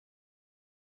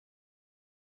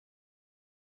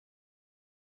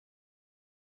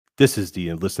This is the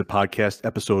Enlisted Podcast,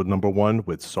 episode number 1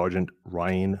 with Sergeant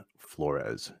Ryan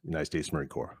Flores, United States Marine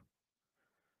Corps.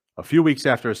 A few weeks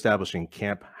after establishing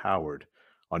Camp Howard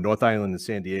on North Island in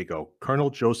San Diego,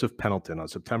 Colonel Joseph Pendleton on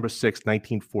September 6,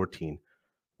 1914,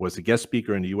 was the guest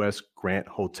speaker in the U.S. Grant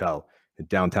Hotel in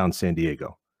downtown San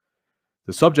Diego.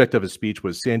 The subject of his speech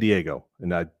was San Diego,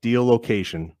 an ideal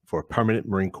location for a permanent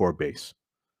Marine Corps base.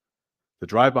 The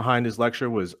drive behind his lecture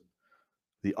was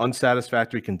the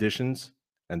unsatisfactory conditions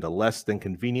and the less than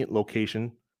convenient location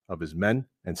of his men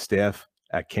and staff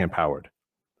at Camp Howard.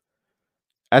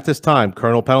 At this time,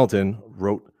 Colonel Pendleton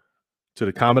wrote to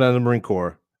the Commandant of the Marine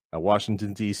Corps at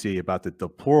Washington, D.C. about the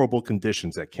deplorable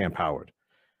conditions at Camp Howard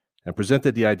and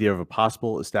presented the idea of a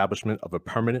possible establishment of a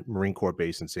permanent Marine Corps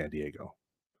base in San Diego.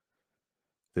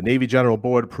 The Navy General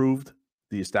Board approved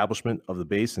the establishment of the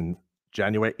base on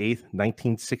January 8,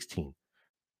 1916.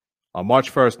 On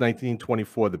March 1st,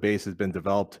 1924, the base has been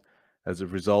developed as a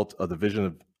result of the vision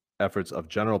of efforts of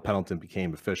General Pendleton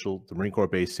became official, the Marine Corps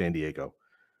Base San Diego,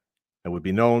 and would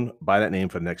be known by that name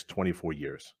for the next 24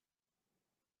 years.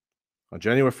 On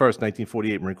January 1st,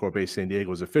 1948, Marine Corps Base San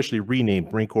Diego was officially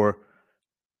renamed Marine Corps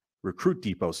Recruit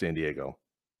Depot San Diego.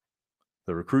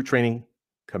 The recruit training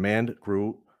command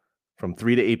grew from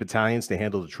 3 to 8 battalions to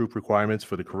handle the troop requirements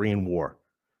for the Korean War.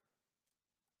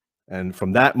 And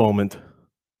from that moment,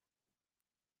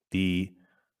 the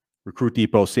Recruit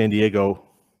Depot San Diego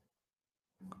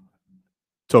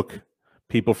took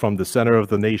people from the center of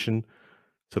the nation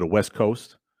to the West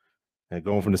Coast, and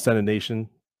going from the center nation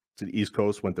to the East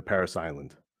Coast went to Parris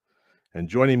Island. And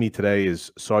joining me today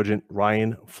is Sergeant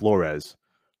Ryan Flores,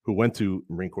 who went to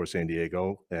Marine Corps San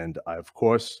Diego. And of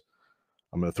course,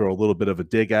 I'm going to throw a little bit of a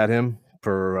dig at him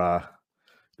for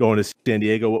going to San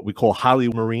Diego, what we call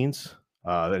Hollywood Marines.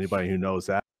 Anybody who knows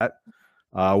that.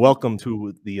 Welcome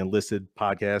to the Enlisted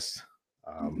Podcast.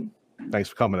 Thanks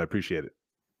for coming. I appreciate it.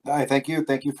 Hi, thank you.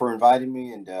 Thank you for inviting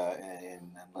me and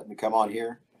letting me come on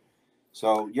here.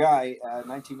 So, yeah,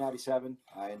 1997,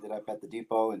 I ended up at the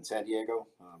depot in San Diego,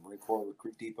 Marine Corps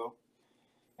Recruit Depot.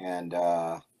 And,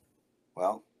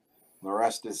 well, the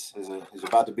rest is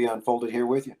about to be unfolded here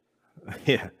with you.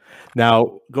 Yeah.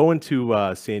 Now, going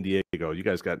to San Diego, you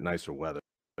guys got nicer weather.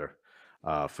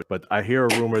 But I hear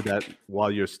a rumor that while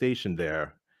you're stationed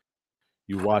there,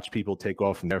 you watch people take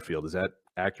off from the airfield. Is that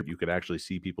accurate? You could actually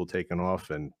see people taking off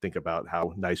and think about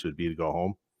how nice it would be to go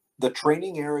home? The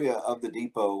training area of the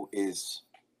depot is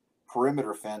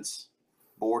perimeter fence,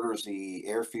 borders the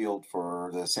airfield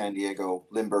for the San Diego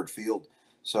Lindbergh Field.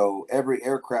 So every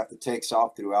aircraft that takes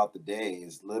off throughout the day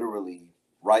is literally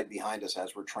right behind us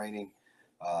as we're training,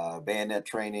 bayonet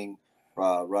training,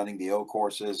 running the O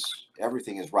courses.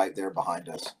 Everything is right there behind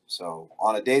us. So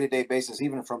on a day-to-day basis,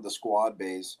 even from the squad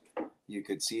base, you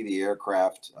could see the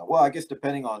aircraft. Well, I guess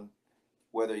depending on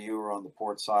whether you were on the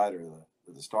port side or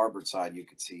the starboard side, you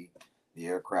could see the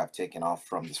aircraft taking off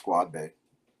from the squad bay.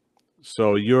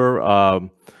 So your,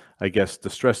 I guess, the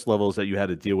stress levels that you had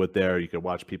to deal with there, you could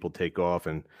watch people take off.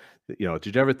 And, you know,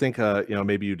 did you ever think,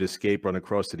 maybe you'd escape, run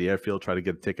across to the airfield, try to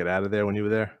get a ticket out of there when you were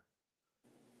there?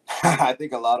 I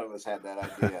think a lot of us had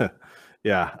that idea.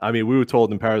 Yeah. I mean, we were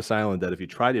told in Parris Island that if you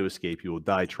try to escape, you will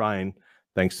die trying,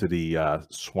 thanks to the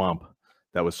swamp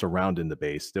that was surrounding the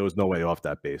base. There was no way off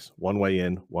that base. One way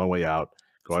in, one way out,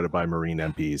 guarded by Marine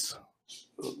MPs.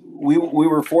 We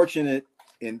were fortunate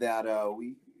in that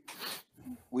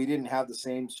we didn't have the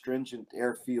same stringent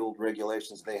airfield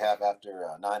regulations they have after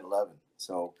 9/11.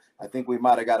 So I think we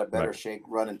might have got a better shake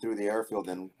running through the airfield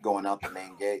than going out the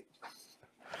main gate.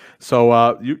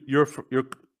 So you're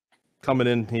coming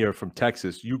in here from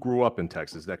Texas. You grew up in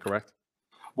Texas, is that correct?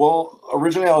 Well,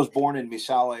 originally I was born in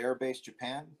Misawa Air Base,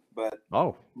 Japan, but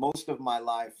most of my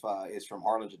life is from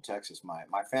Harlingen, Texas.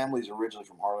 My family's originally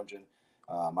from Harlingen.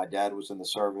 My dad was in the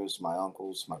service, my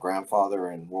uncles, my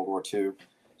grandfather in World War II.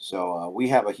 So we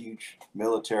have a huge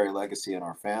military legacy in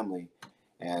our family.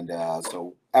 And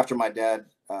so after my dad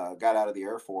got out of the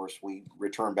Air Force, we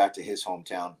returned back to his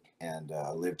hometown and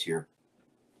lived here.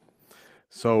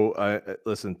 So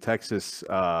listen, Texas,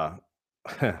 right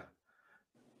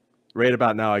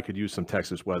about now, I could use some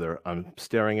Texas weather. I'm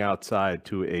staring outside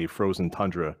to a frozen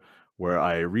tundra where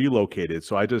I relocated.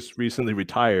 So I just recently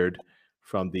retired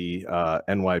from the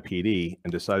NYPD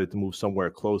and decided to move somewhere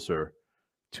closer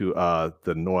to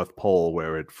the North Pole,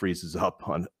 where it freezes up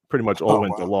on pretty much all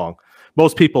winter long.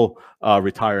 Most people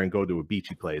retire and go to a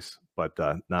beachy place, but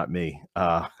not me.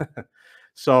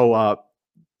 So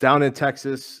down in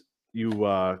Texas, you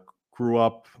grew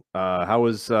up. How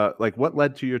was what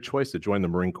led to your choice to join the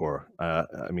Marine Corps?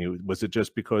 I mean, was it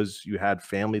just because you had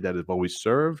family that have always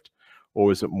served, or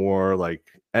was it more like?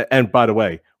 And by the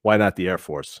way, why not the Air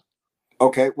Force?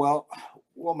 Okay, well,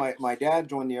 my dad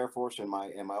joined the Air Force, and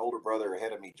my older brother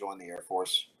ahead of me joined the Air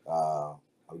Force. A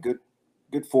good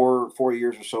 4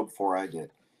 years or so before I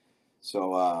did.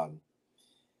 So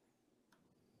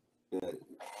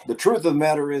the the truth of the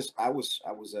matter is, I was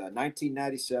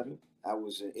 1997. I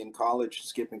was in college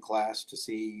skipping class to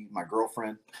see my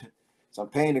girlfriend. So I'm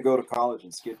paying to go to college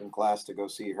and skipping class to go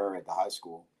see her at the high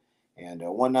school. And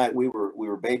one night we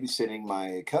were babysitting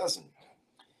my cousin,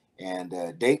 and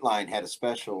Dateline had a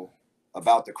special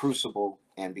about the Crucible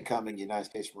and becoming a United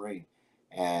States Marine.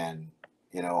 And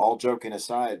all joking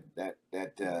aside, that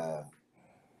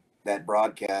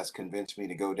broadcast convinced me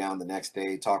to go down the next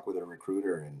day, talk with a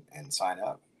recruiter, and sign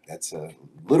up. That's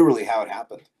literally how it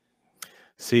happened.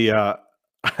 See,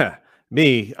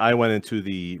 me, I went into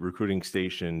the recruiting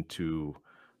station to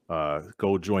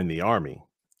go join the army,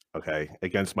 okay,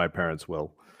 against my parents'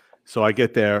 will. So I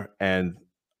get there and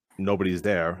nobody's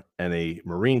there, and a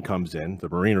Marine comes in, the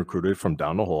Marine recruiter from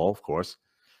down the hall, of course.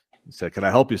 He said, "Can I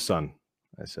help you, son?"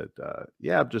 I said,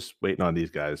 "Yeah, I'm just waiting on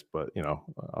these guys, but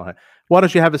why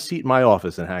don't you have a seat in my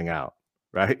office and hang out?"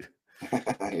 Right?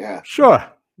 Yeah. Sure.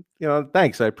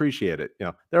 Thanks. I appreciate it.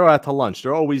 They're out to lunch.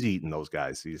 They're always eating, those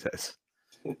guys, he says.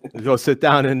 You go sit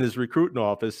down in his recruiting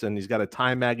office, and he's got a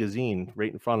Time magazine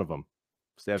right in front of him.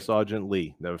 Staff Sergeant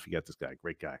Lee. Never forget this guy.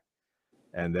 Great guy.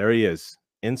 And there he is.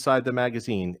 Inside the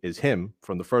magazine is him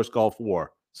from the first Gulf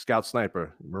War, Scout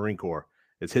Sniper, Marine Corps.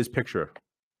 It's his picture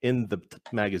in the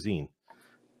magazine.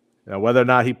 Now, whether or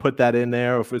not he put that in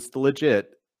there, or if it's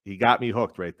legit, he got me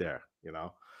hooked right there.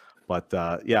 But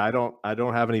yeah, I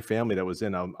don't have any family that was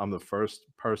in. I'm the first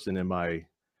person in my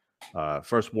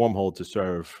first wormhole to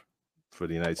serve for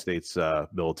the United States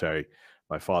military.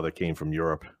 My father came from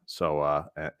Europe, so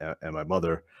and my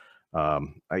mother.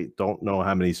 I don't know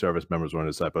how many service members were on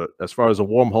the side, but as far as a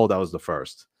wormhole, that was the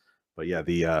first. But yeah,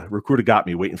 the recruiter got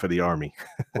me waiting for the army.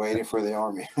 Waiting for the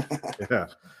army. Yeah,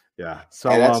 yeah. Hey, So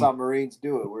that's how Marines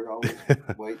do it. We're always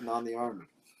waiting on the army.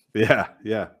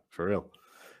 yeah, for real.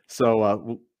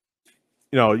 So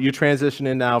you're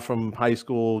transitioning now from high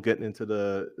school, getting into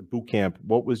the boot camp.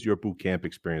 What was your boot camp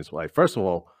experience like? First of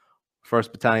all,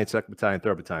 first battalion, second battalion,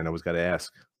 third battalion. I always got to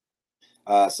ask.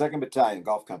 Second Battalion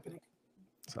Golf Company.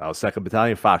 So second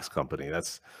battalion, Fox Company.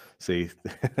 See,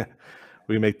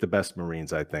 we make the best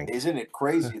Marines, I think. Isn't it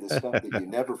crazy, the stuff that you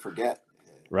never forget?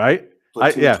 Right?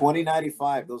 Platoon Yeah.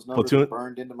 2095. Those numbers are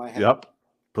burned into my head. Yep.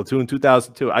 Platoon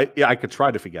 2002. I could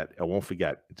try to forget. I won't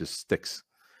forget. It just sticks.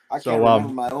 I can't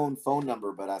remember my own phone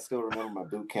number, but I still remember my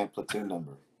boot camp platoon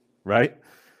number. Right.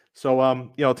 So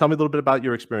tell me a little bit about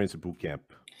your experience at boot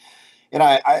camp. And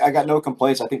I got no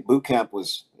complaints. I think boot camp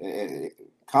was,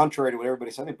 contrary to what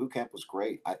everybody said, I think boot camp was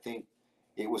great. I think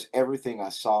it was everything I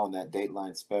saw in that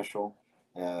Dateline special.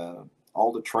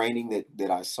 All the training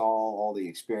that I saw, all the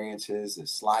experiences, the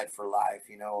slide for life,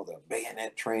 the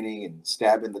bayonet training and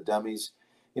stabbing the dummies.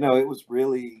 It was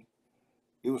really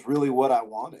what I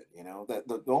wanted. That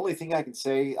the only thing I can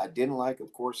say I didn't like,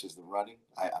 of course, is the running.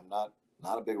 I'm not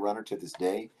a big runner to this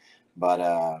day, but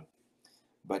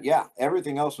yeah,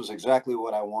 everything else was exactly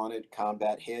what I wanted.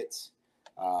 Combat hits,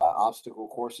 obstacle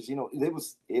courses.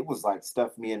 It was like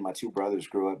stuff me and my two brothers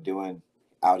grew up doing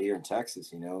out here in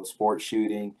Texas. Sport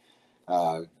shooting,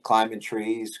 climbing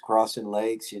trees, crossing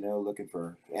lakes. Looking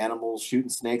for animals, shooting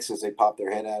snakes as they pop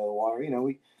their head out of the water.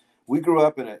 We grew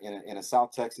up in a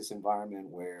South Texas environment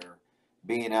where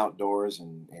being outdoors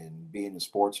and being a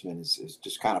sportsman is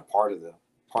just kind of part of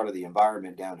the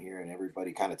environment down here, and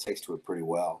everybody kind of takes to it pretty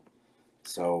well.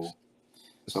 So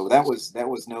that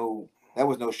was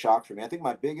no shock for me. I think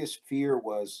my biggest fear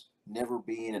was never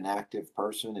being an active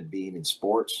person and being in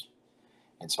sports.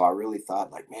 And so I really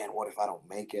thought, like, man, what if I don't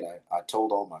make it? I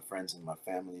told all my friends and my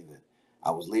family that I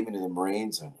was leaving in the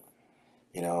Marines, and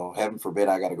heaven forbid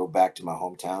I got to go back to my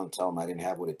hometown and tell them I didn't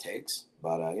have what it takes.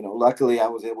 But luckily I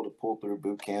was able to pull through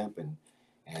boot camp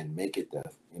and make it the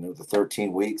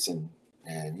 13 weeks and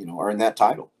earn that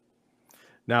title.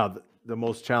 Now, the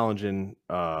most challenging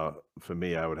for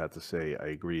me, I would have to say, I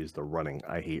agree, is the running.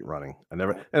 I hate running. And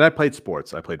I played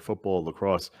sports. I played football,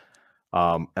 lacrosse,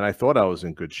 and I thought I was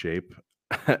in good shape.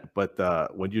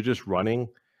 But when you're just running,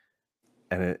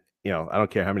 and I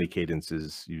don't care how many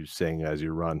cadences you sing as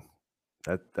you run.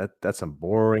 That's some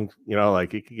boring,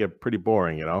 like it could get pretty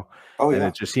boring. Oh, And yeah.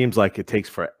 it just seems like it takes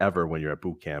forever when you're at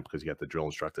boot camp because you got the drill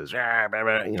instructors,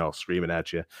 screaming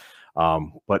at you.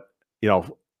 But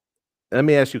let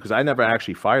me ask you, because I never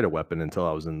actually fired a weapon until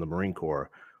I was in the Marine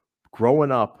Corps.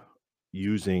 Growing up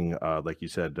using, like you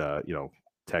said,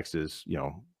 Texas,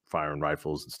 firing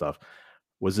rifles and stuff,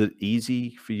 was it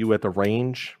easy for you at the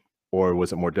range, or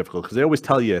was it more difficult? Because they always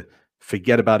tell you,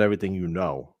 forget about everything you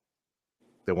know.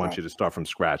 They want Right. you to start from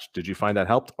scratch. Did you find that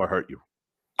helped or hurt you?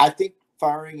 I think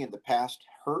firing in the past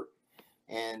hurt,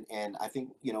 and I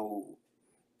think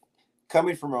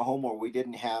coming from a home where we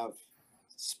didn't have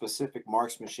specific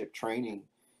marksmanship training,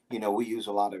 we use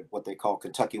a lot of what they call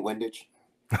Kentucky windage.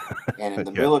 And in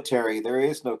the Yeah. military, there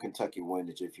is no Kentucky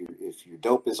windage. If your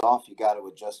dope is off, you got to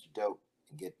adjust your dope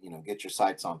and get your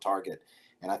sights on target.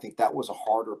 And I think that was a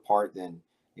harder part than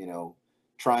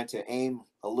trying to aim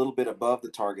a little bit above the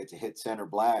target to hit center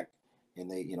black. And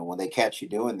when they catch you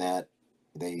doing that,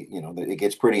 it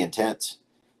gets pretty intense.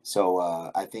 So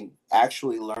I think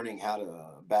actually learning how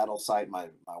to battle sight my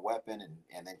weapon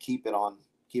and then keep it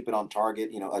on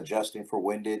target. Adjusting for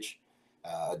windage,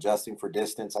 adjusting for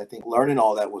distance. I think learning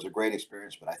all that was a great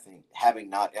experience, but I think having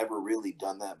not ever really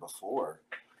done that before,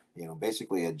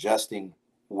 basically adjusting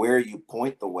where you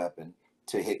point the weapon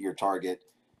to hit your target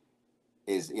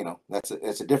is,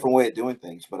 it's a different way of doing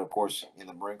things. But of course, in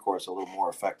the Marine Corps, it's a little more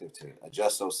effective to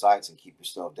adjust those sights and keep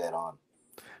yourself dead on.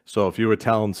 So if you were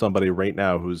telling somebody right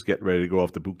now who's getting ready to go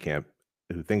off to boot camp,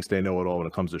 who thinks they know it all when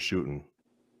it comes to shooting,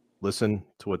 listen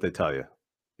to what they tell you,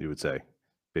 you would say,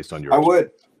 based on your I would.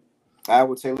 experience. I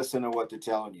would say listen to what they're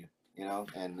telling you, and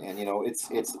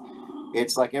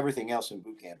it's like everything else in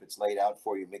boot camp. It's laid out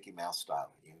for you, Mickey Mouse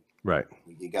style. Right.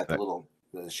 You got That-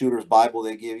 the shooter's Bible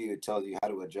they give you. It tells you how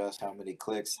to adjust, how many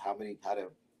clicks, how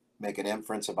to make an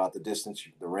inference about the distance,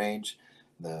 the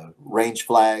range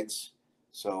flags.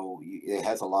 So it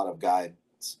has a lot of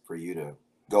guides for you to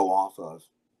go off of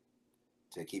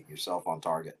to keep yourself on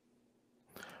target.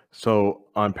 So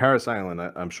on Paris Island,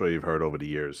 I'm sure you've heard over the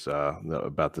years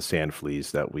about the sand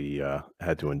fleas that we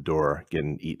had to endure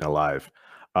getting eaten alive.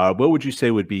 What would you say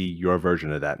would be your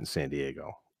version of that in San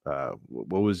Diego?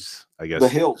 What was, I The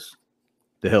guess, hills.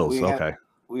 the hills? We had Okay.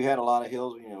 we had a lot of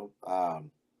hills.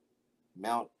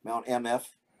 Mount MF,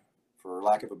 for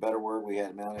lack of a better word. We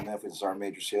had Mount MF, which is our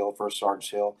Major's Hill, First Sergeant's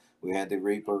Hill. We had the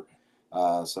Reaper.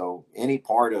 So any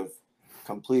part of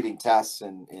completing tasks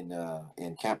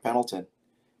in Camp Pendleton,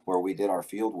 where we did our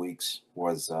field weeks,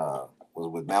 was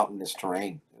with mountainous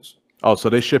terrain. Oh, so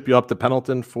they ship you up to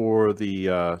Pendleton for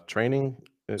the training?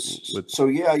 With So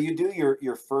yeah, you do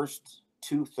your first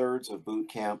 2/3 of boot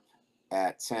camp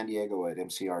at San Diego at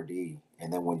MCRD,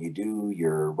 and then when you do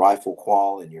your rifle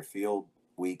qual and your field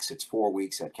weeks, it's 4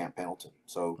 weeks at Camp Pendleton.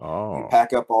 So you oh,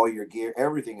 pack up all your gear,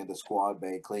 everything in the squad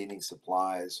bay, cleaning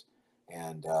supplies,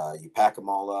 and you pack them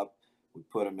all up. We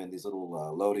put them in these little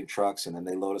loading trucks, and then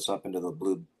they load us up into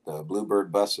the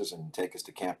Bluebird buses and take us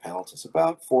to Camp Pendleton. It's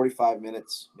about 45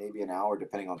 minutes, maybe an hour,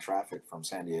 depending on traffic from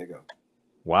San Diego.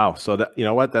 wow. So that, you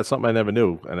know what? That's something I never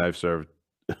knew, and I've served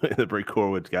in the Marine Corps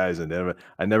with guys, and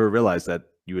I never realized that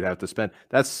you would have to spend.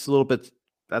 That's a little bit.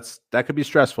 That could be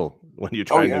stressful when you're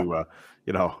Oh trying yeah.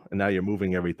 to, and now you're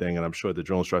moving everything, and I'm sure the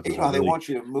drill instructors were They really want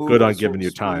you to move good at a on giving certain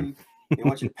you time. speed. They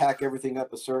want you to pack everything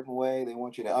up a certain way. They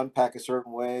want you to unpack a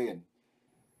certain way, and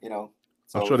you know,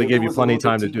 I'm so sure they it gave you was a plenty little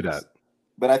of bit time to do that. tedious.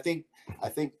 But I think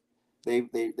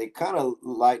they kind of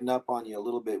lighten up on you a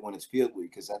little bit when it's field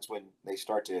week, because that's when they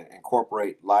start to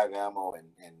incorporate live ammo and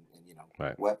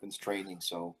Right. weapons training.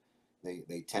 So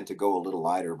they tend to go a little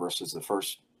lighter versus the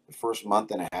first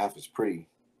month and a half is pretty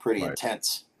Right.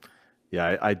 intense.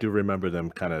 Yeah, I do remember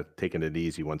them kind of taking it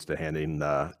easy once they're handing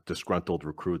disgruntled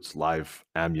recruits live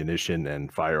ammunition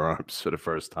and firearms for the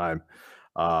first time.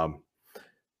 Um,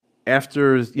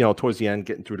 After, towards the end,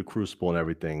 getting through the crucible and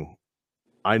everything,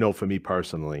 I know for me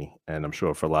personally, and I'm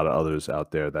sure for a lot of others out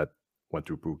there that went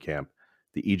through boot camp,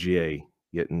 the EGA,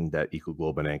 getting that Eagle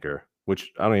Globe and Anchor,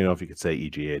 which I don't even know if you could say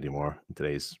EGA anymore in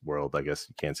today's world. I guess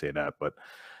you can't say that, but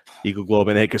Eagle Globe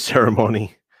and Anchor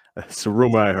ceremony. It's a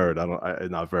rumor I heard.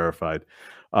 Not verified.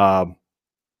 Um,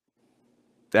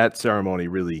 that ceremony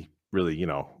really, really,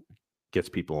 gets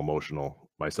people emotional,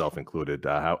 myself included.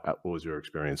 What was your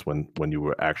experience when you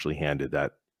were actually handed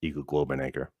that Eagle Globe and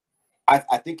Anchor?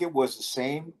 I think it was the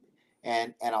same,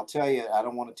 and I'll tell you, I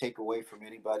don't want to take away from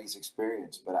anybody's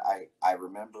experience, but I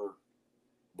remember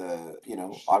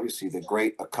obviously the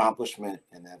great accomplishment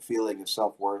and that feeling of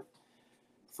self-worth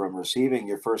from receiving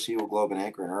your first Eagle Globe and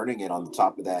Anchor and earning it on the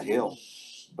top of that hill.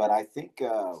 But I think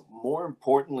more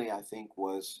importantly, I think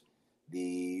was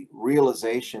the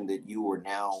realization that you were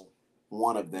now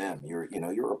one of them. You're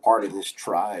a part of this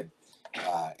tribe,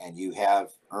 and you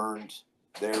have earned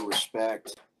their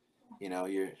respect.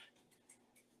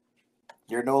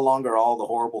 You're no longer all the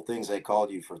horrible things they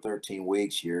called you for 13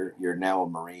 weeks. You're now a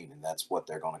Marine, and that's what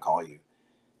they're going to call you.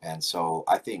 And so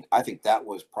I think that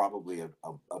was probably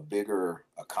a bigger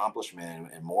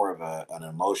accomplishment and more of an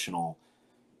emotional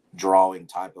drawing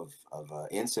type of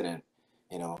incident.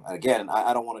 You know, and again,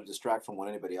 I don't want to distract from what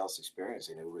anybody else experienced.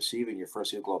 You know, receiving your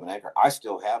first Eagle Globe and Anchor, I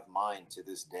still have mine to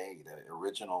this day, the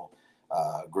original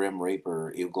Grim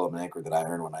Reaper Eagle Globe and Anchor that I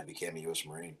earned when I became a U.S.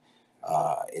 Marine.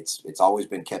 It's always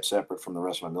been kept separate from the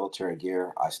rest of my military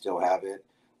gear. I still have it.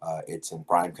 It's in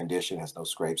prime condition, has no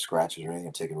scrapes, scratches, or anything.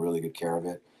 I'm taking really good care of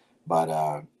it. But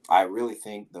I really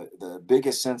think the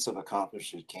biggest sense of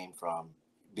accomplishment came from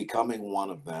becoming one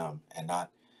of them, and not,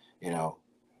 you know,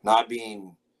 not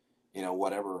being, you know,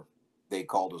 whatever they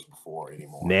called us before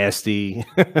anymore. Nasty.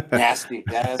 Nasty.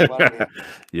 That's what I mean.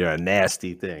 You're a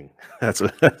nasty thing. That's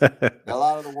what A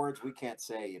lot of the words we can't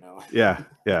say, you know. yeah.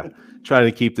 Trying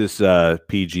to keep this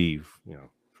PG, you know,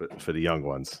 for the young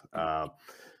ones.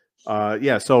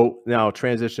 Yeah. So now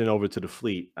transitioning over to the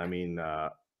fleet. I mean,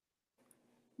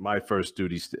 my first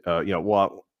duty, you know,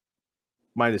 well,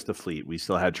 minus the fleet, we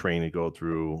still had training to go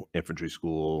through, infantry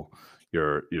school,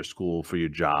 your school for your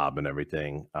job and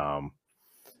everything.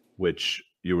 Which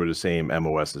you were the same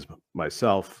MOS as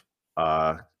myself.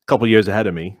 A couple years ahead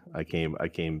of me, I came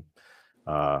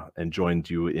and joined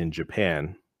you in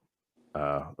Japan,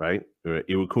 right?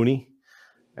 Iwakuni,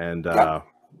 and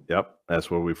yep,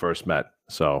 that's where we first met.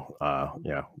 So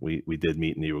yeah, we did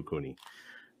meet in Iwakuni.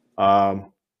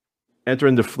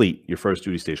 Entering the fleet, your first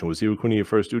duty station, was Iwakuni your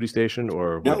first duty station,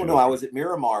 or No, I was at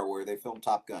Miramar where they filmed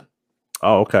Top Gun.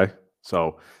 Oh, okay.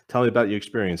 So tell me about your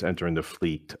experience entering the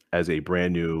fleet as a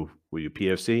brand new, were you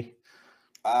PFC?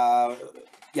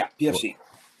 Yeah, PFC.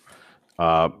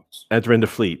 Entering the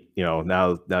fleet, you know,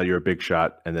 now you're a big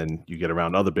shot, and then you get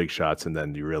around other big shots, and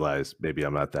then you realize maybe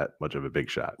I'm not that much of a big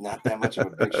shot. Not that much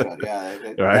of a big shot. Yeah,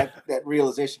 Right. that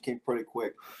realization came pretty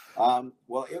quick.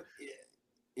 Well,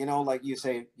 you know, like you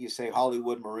say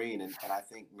Hollywood Marine, and I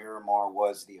think Miramar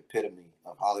was the epitome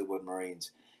of Hollywood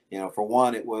Marines. You know, for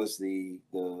one, it was the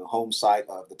home site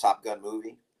of the Top Gun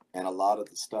movie, and a lot of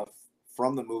the stuff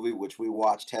from the movie, which we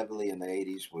watched heavily in the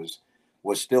 80s,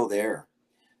 was still there.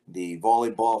 The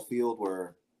volleyball field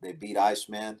where they beat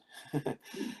Iceman, Right.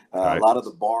 a lot of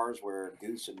the bars where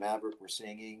Goose and Maverick were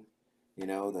singing, you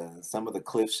know, some of the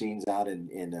cliff scenes out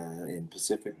in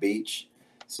Pacific Beach.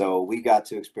 So we got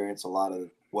to experience a lot of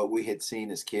what we had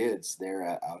seen as kids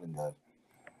there out in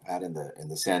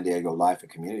the San Diego life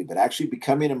and community. But actually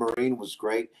becoming a Marine was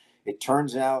great. It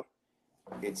turns out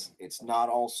it's not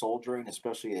all soldiering,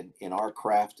 especially in our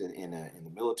craft in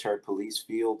the military police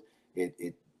field.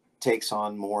 It takes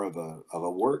on more of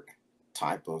a work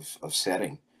type of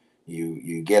setting.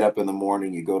 You get up in the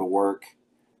morning, you go to work,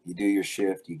 you do your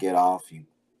shift, you get off, you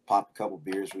pop a couple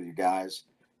beers with your guys,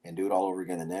 and do it all over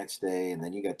again the next day. And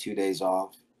then you got 2 days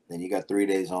off, then you got 3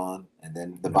 days on, and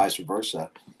then the vice versa.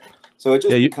 So it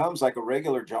just becomes like a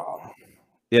regular job.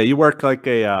 Yeah, you work like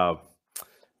the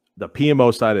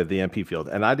PMO side of the MP field.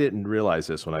 And I didn't realize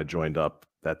this when I joined up,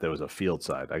 that there was a field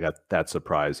side. I got that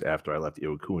surprise after I left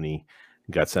Iwakuni,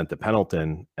 got sent to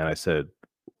Pendleton, and I said,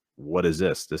 what is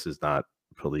this? This is not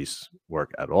police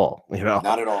work at all, you know?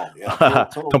 Not at all. Yeah,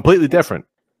 completely different.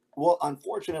 Well,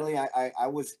 unfortunately, I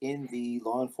was in the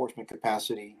law enforcement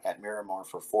capacity at Miramar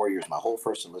for 4 years, my whole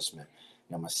first enlistment.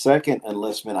 Now, my second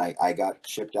enlistment, I got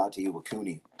shipped out to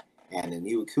Iwakuni. And in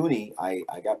Iwakuni, I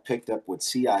got picked up with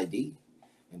CID.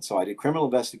 And so I did criminal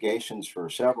investigations for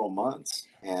several months.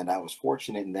 And I was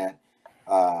fortunate in that,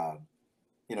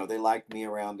 you know, they liked me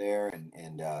around there.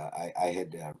 And I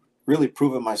had really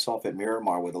proven myself at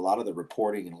Miramar with a lot of the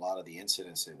reporting and a lot of the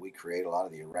incidents that we create, a lot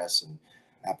of the arrests and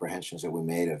apprehensions that we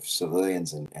made of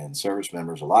civilians and service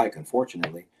members alike.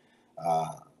 Unfortunately,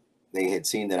 they had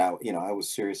seen that I was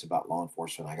serious about law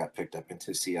enforcement. I got picked up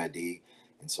into CID,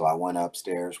 and so I went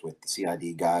upstairs with the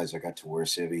CID guys. I got to wear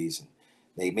civvies, and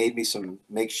they made me some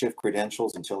makeshift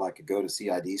credentials until I could go to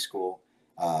CID school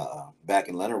back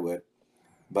in Leonardwood.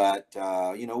 But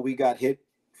you know, we got hit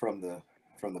from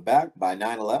the back by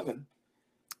 9/11,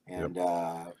 and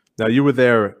now, you were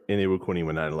there in Iwakuni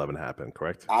when 9/11 happened,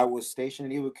 correct? I was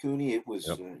stationed in Iwakuni. It was,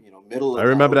 you know, middle of I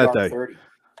remember that day. 30.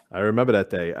 I remember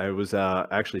that day. I was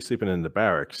actually sleeping in the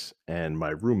barracks, and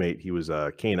my roommate, he was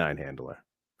a canine handler.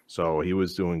 So he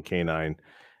was doing canine,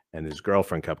 and his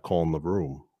girlfriend kept calling the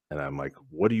room. And I'm like,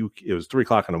 what do you, it was 3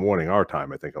 o'clock in the morning, our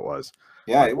time, I think it was.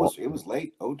 Yeah, like, it was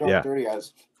late. Oh, dark 30. I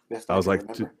was like,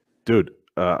 remember. Dude,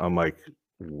 I'm like,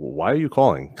 why are you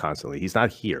calling constantly? He's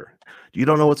not here. You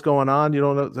don't know what's going on? You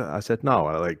don't know? I said, no.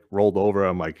 I like rolled over.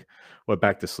 I'm like, went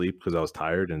back to sleep because I was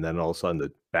tired. And then all of a sudden,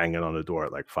 the banging on the door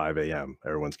at like 5 a.m.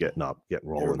 Everyone's getting up, getting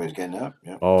rolling. Everybody's getting up.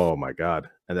 Yeah. Oh my God.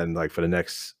 And then like for the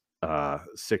next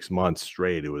 6 months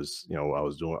straight, it was, you know, I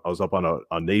was up on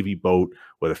a Navy boat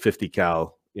with a 50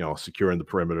 cal, you know, securing the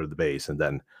perimeter of the base. And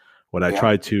then when I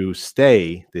tried to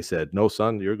stay, they said, no,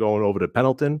 son, you're going over to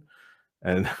Pendleton.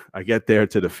 And I get there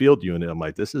to the field unit. I'm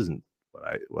like, this isn't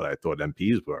what I thought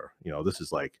MPs were. This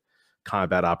is like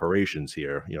combat operations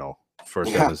here.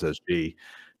 First Yeah, MSSG.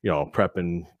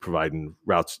 Prepping, providing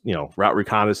routes. Route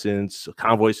reconnaissance,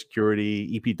 convoy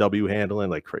security, EPW handling.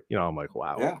 Like, I'm like,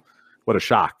 wow, yeah. what a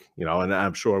shock. And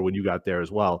I'm sure when you got there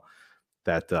as well,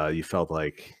 that you felt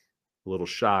like a little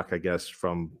shock, I guess,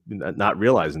 from not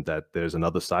realizing that there's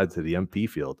another side to the MP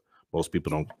field. Most people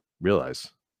don't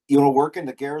realize. Working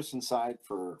the garrison side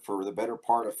for the better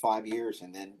part of 5 years,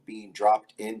 and then being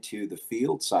dropped into the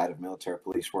field side of military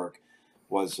police work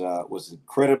was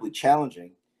incredibly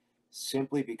challenging.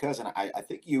 Simply because, and I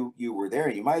think you were there.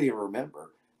 You might even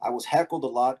remember. I was heckled a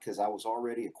lot because I was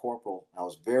already a corporal. I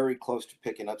was very close to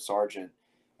picking up sergeant,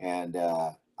 and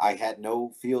I had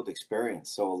no field experience.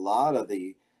 So a lot of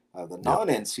the Yep. non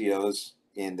NCOs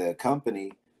in the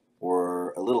company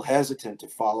were a little hesitant to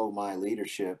follow my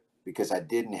leadership because I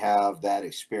didn't have that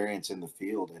experience in the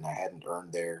field and I hadn't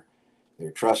earned their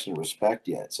trust and respect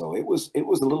yet. So it was a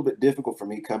little bit difficult for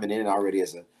me coming in already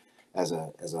as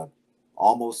a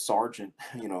almost sergeant,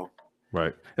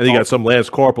 Right. And you got talking. some Lance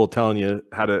Corporal telling you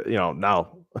how to,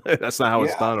 no, that's not how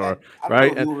it's Yeah, done, and or I don't know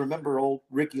right. if you remember old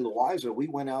Ricky Loiza. We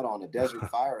went out on a Desert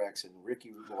Fire X, and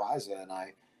Ricky Loiza and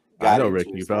I I got know into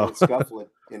Ricky a Bell. started scuffling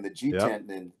in the G Yep. tent, and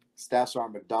then Staff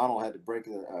Sergeant McDonald had to break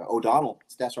O'Donnell.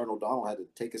 Staff Sergeant O'Donnell had to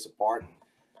take us apart and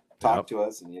talk Yep. to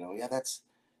us, and yeah, that's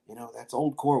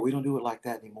old Corps. We don't do it like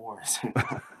that anymore.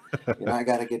 I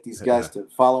got to get these guys Yeah. to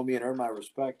follow me and earn my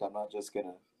respect. I'm not just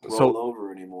gonna roll So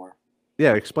over anymore.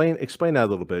 yeah, explain that a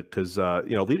little bit, because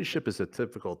leadership is a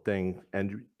difficult thing,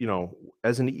 and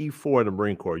as an E4 in the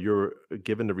Marine Corps, you're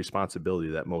given the responsibility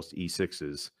that most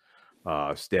E6s,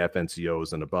 staff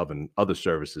NCOs and above, and other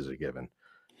services are given.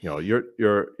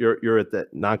 You're at that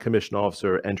non-commissioned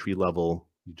officer entry level.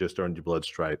 You just earned your blood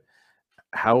stripe.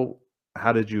 How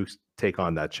how did you take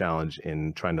on that challenge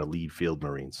in trying to lead field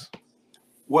Marines?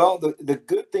 Well, the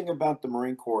good thing about the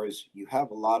Marine Corps is you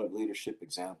have a lot of leadership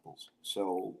examples.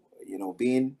 So,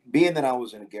 being that I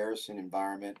was in a garrison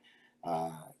environment,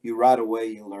 you right away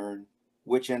you learn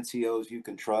which NCOs you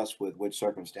can trust with which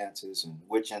circumstances and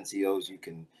which NCOs you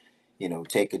can,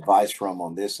 take advice from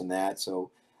on this and that.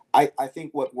 So, I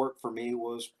think what worked for me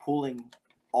was pulling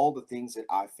all the things that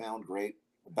I found great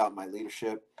about my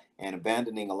leadership and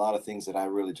abandoning a lot of things that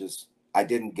I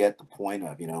didn't get the point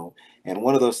of. And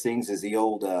one of those things is the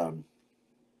old I,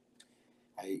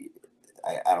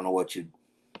 I don't know what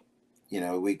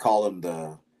we call them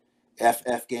the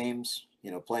FF games,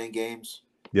 playing games.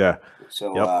 Yeah.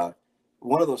 So Yep.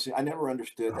 one of those things, I never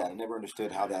understood that. I never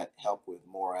understood how that helped with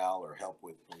morale or helped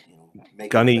with making a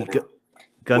Gunny, better,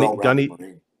 Gunny, well-rounded Gunny,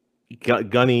 Marine.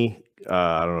 Gunny.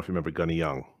 I don't know if you remember Gunny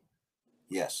Young.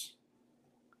 Yes.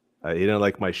 He didn't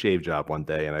like my shave job one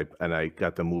day, and I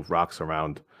got to move rocks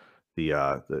around the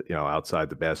outside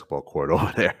the basketball court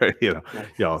over there. Yeah.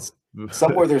 You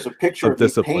Somewhere there's a picture some of me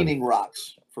discipline. painting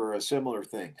rocks for a similar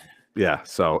thing, Yeah.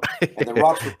 So and the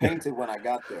rocks were painted when I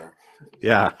got there.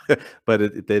 yeah, but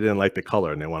they didn't like the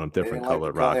color, and they want them They different didn't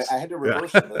like the colored color. rocks. I had to Yeah.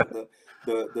 reverse them.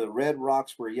 The red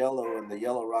rocks were yellow, and the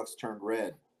yellow rocks turned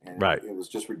red, and Right. it was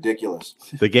just ridiculous.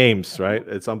 The games, right?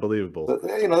 It's unbelievable. But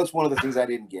that's one of the things I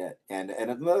didn't get. And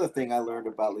another thing I learned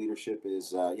about leadership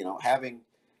is having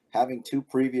two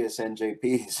previous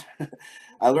NJPs.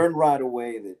 I learned right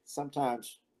away that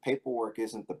sometimes paperwork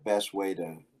isn't the best way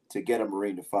to get a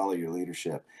Marine to follow your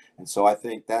leadership. And so I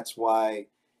think that's why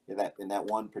in that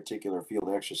one particular field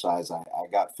exercise, I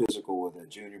got physical with a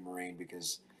junior Marine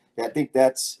because I think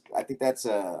that's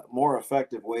a more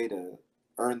effective way to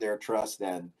earn their trust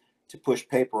than to push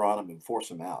paper on them and force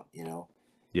them out.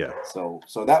 Yeah. So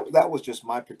that was just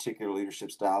my particular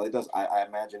leadership style. It does. I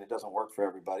imagine it doesn't work for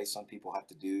everybody. Some people have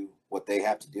to do what they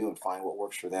have to do and find what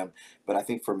works for them. But I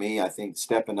think for me, I think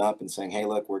stepping up and saying, "Hey,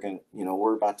 look,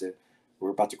 we're about to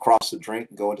cross the drink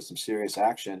and go into some serious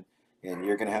action, and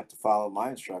you're going to have to follow my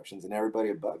instructions and everybody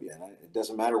above you. And it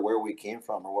doesn't matter where we came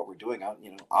from or what we're doing.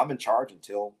 I'm in charge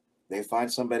until they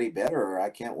find somebody better or I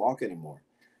can't walk anymore."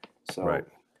 Right.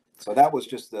 So that was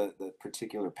just the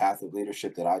particular path of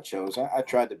leadership that I chose. I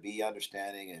tried to be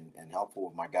understanding and helpful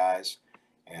with my guys,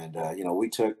 and we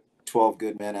took 12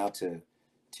 good men out to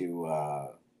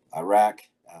Iraq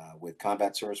with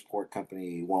Combat Service Support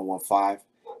Company 115,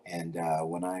 and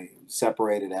when I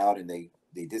separated out and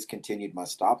they discontinued my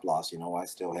stop loss, I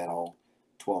still had all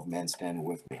 12 men standing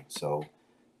with me. So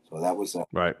that was a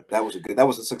Right. that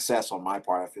was a success on my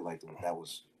part. I feel like that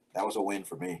was a win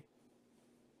for me.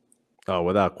 Oh,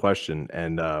 without question.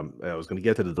 And I was going to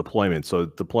get to the deployment. So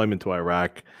deployment to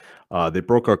Iraq. They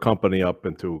broke our company up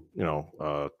into,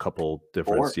 a couple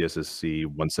different 4. CSSC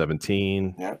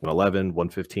 117, Yeah. 111,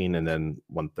 115, and then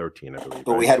 113, I believe,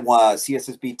 So we right? had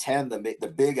CSSB 10,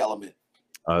 the big element.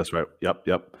 That's right. Yep,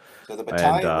 yep. So the And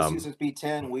battalion was CSSB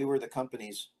 10. We were the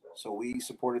companies. So we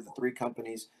supported the 3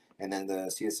 companies, and then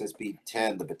the CSSB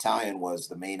 10, the battalion, was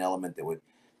the main element that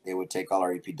would take all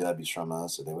our EPWs from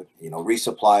us, and they would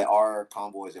resupply our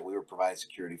convoys that we were providing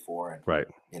security for, and right.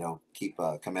 keep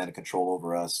command and control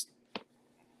over us.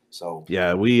 So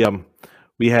Yeah, we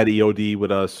had EOD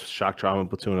with us, shock trauma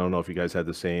platoon. I don't know if you guys had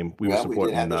the same. We were yeah, we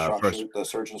did have supporting the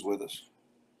surgeons with us.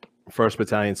 First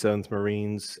Battalion, 7th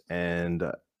Marines, and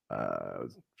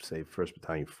say First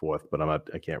Battalion, 4th, but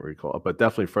I can't recall. But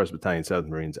definitely First Battalion, 7th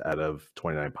Marines out of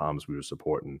 29 Palms we were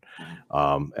supporting,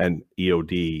 and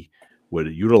EOD would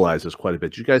utilize us quite a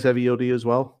bit. Did you guys have EOD as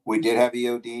well? We did have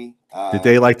EOD. Did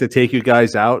they like to take you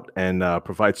guys out and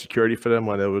provide security for them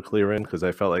when they would clear in? Because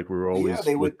I felt like we were always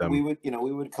they would. with them.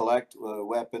 We would collect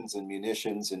weapons and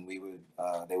munitions, and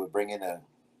they would bring in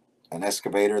an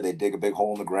excavator. They'd dig a big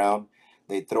hole in the ground.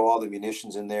 They'd throw all the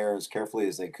munitions in there as carefully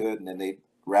as they could, and then they'd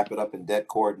wrap it up in det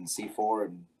cord and C4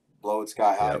 and blow it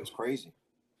sky high. Yep. It was crazy.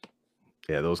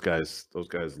 Yeah, those guys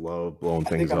love blowing I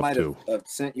things think I up might too. have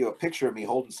sent you a picture of me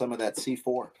holding some of that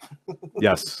C4.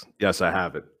 Yes, I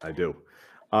have it. I do.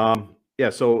 Yeah,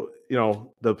 so the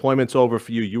deployment's over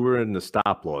for you. You were in the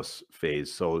stop loss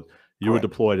phase, so you were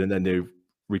Correct. deployed, and then they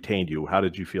retained you. How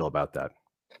did you feel about that?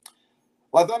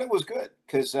 Well, I thought it was good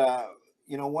because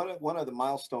one of the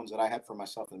milestones that I had for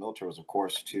myself in the military was, of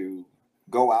course, to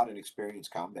go out and experience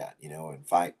combat, and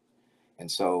fight. And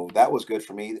so that was good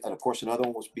for me. And of course, another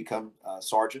one was become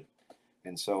sergeant.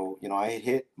 And so, I had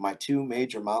hit my 2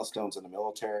 major milestones in the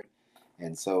military.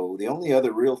 And so the only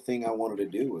other real thing I wanted to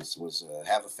do was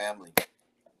have a family.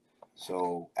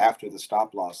 So after the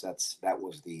stop loss, that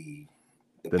was the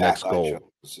The path next I chose,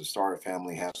 goal, was to start a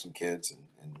family, have some kids,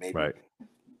 and maybe right?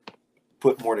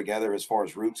 put more together as far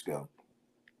as roots go.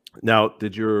 Now,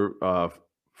 did your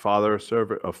father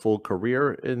serve a full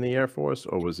career in the Air Force,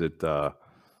 or was it?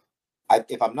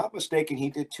 If I'm not mistaken, he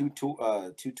did two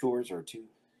tours or two.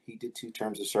 He did 2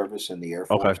 terms of service in the Air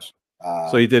Okay, Force.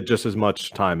 so he did just as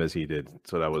much time as he did.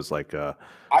 So that was like, I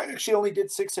actually only did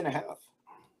 6.5.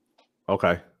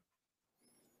 okay,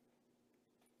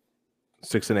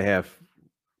 6.5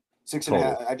 6.5.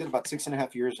 total. I did about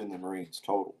 6.5 years in the Marines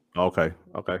total. Okay,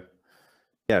 okay.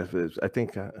 Yeah, I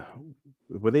think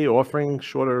were they offering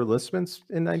shorter enlistments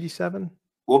in '97?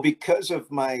 Well, because of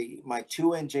my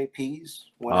 2 NJPs,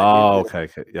 Oh, okay,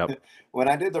 yep. when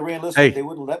I did the reenlistment, they Hey,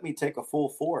 wouldn't let me take a full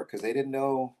 4 because they didn't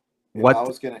know if I what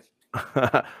was gonna.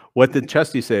 what did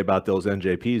Chesty say about those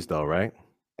NJPs though, right?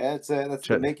 That's the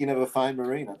Ch- making of a fine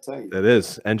Marine, I'll tell you. It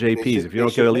is They NJPs. should If you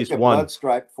don't get at make least a one, blood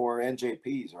stripe for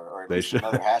NJPs, or at they least should.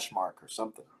 another hash mark or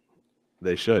something.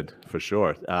 They should, for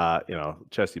sure.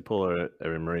 Chesty Puller,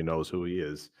 every Marine knows who he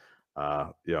is.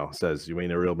 Says you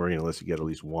ain't a real Marine unless you get at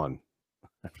least one.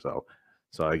 So,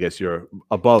 I guess you're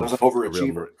I was an above a real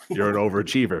overachiever. Marine. You're an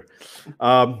overachiever.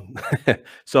 Um,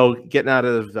 so getting out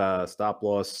of stop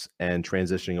loss and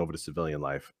transitioning over to civilian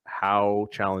life, how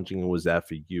challenging was that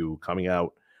for you coming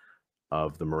out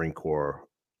of the Marine Corps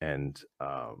and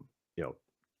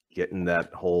getting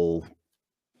that whole,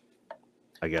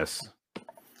 I guess,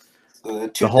 So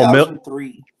the whole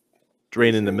 2003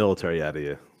 draining is the military out of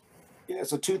you? Yeah,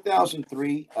 so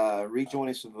 2003,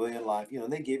 rejoining civilian life.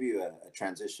 They give you a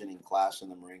transitioning class in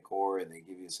the Marine Corps, and they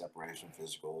give you a separation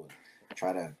physical and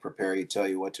try to prepare you, tell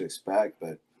you what to expect.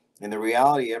 But in the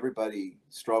reality, everybody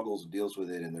struggles and deals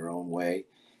with it in their own way.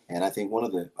 And I think one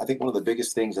of the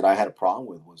biggest things that I had a problem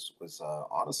with was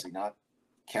honestly not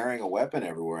carrying a weapon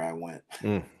everywhere I went.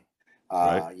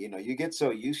 Right. You get so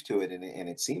used to it, and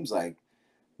it seems like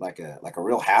a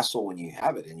real hassle when you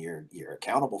have it, and you're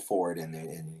accountable for it, and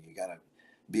you got to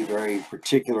be very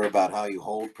particular about how you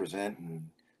hold, present, and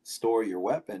store your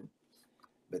weapon.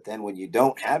 But then when you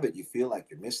don't have it, you feel like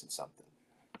you're missing something.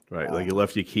 Right. Like you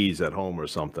left your keys at home or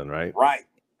something, right? Right.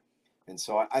 And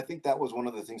so I think that was one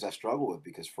of the things I struggled with,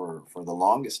 because for the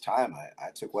longest time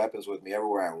I took weapons with me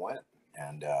everywhere I went,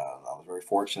 and I was very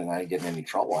fortunate I didn't get in any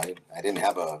trouble. I didn't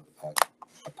have a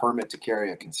permit to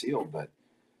carry a concealed, but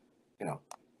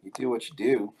you do what you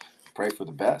do, pray for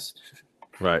the best.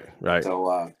 Right. Right.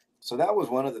 So that was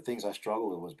one of the things I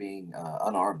struggled with, was being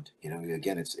unarmed.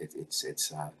 Again, it's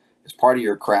part of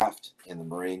your craft in the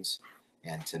Marines,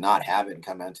 and to not have it and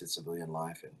come into civilian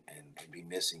life and be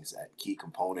missing that key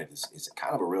component is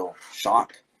kind of a real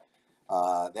shock.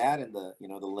 That, and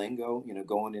the lingo,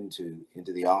 going into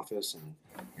the office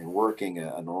and working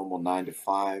a normal 9 to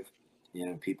 5,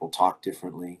 people talk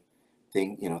differently.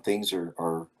 Things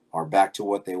are are back to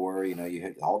what they were. You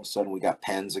know, all of a sudden we got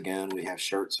pens again. We have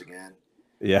shirts again.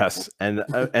 Yes, and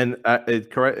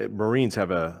correct. Marines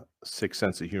have a sixth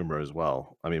sense of humor as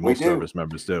well. I mean, We most do. service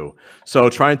members do. So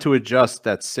trying to adjust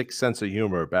that sixth sense of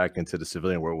humor back into the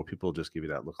civilian world, where people just give you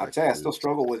that look I like, tell you, I dude, still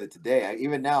struggle with it today.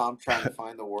 Even now, I'm trying to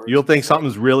find the words you'll to think say.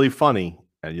 something's really funny,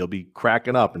 and you'll be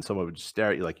cracking up, and someone would just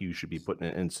stare at you like you should be put in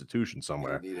an institution You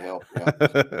somewhere. need help.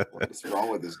 Yeah. What is wrong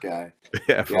with this guy?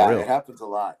 Yeah, for Yeah, it real. happens a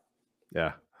lot.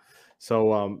 Yeah.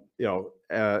 So,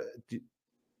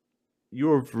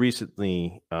 you have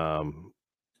recently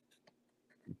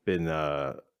been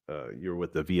you're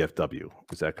with the VFW,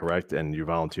 is that correct? And you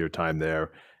volunteer time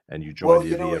there, and you joined Well, the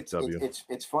you know, it's it's VFW. it's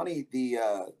it's funny.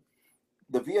 The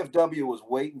VFW was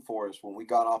waiting for us when we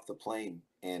got off the plane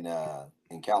in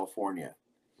California.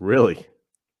 Really?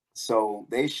 So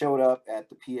they showed up at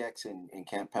the PX in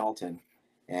Camp Pendleton,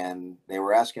 and they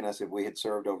were asking us if we had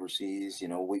served overseas. You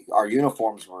know, our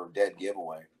uniforms were a dead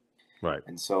giveaway, Right.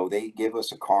 and so they gave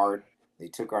us a card. They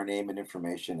took our name and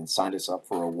information and signed us up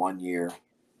for a 1 year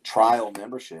trial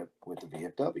membership with the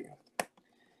VFW.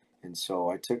 And so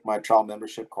I took my trial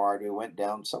membership card. We went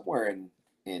down somewhere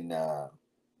in the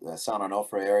San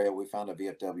Onofre area. We found a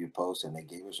VFW post, and they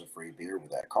gave us a free beer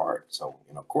with that card. So,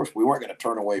 you know, of course, we weren't going to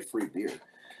turn away free beer.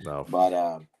 No.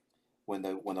 But when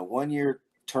the 1 year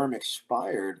term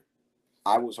expired,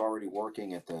 I was already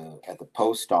working at the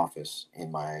post office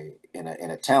in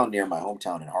a town near my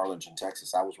hometown in Harlingen,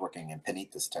 Texas. I was working in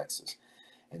Penitas, Texas.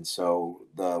 And so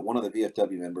one of the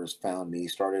VFW members found me,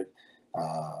 started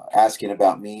asking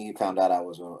about me, found out I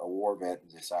was a war vet,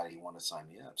 and decided he wanted to sign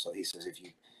me up. So he says,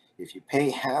 if you pay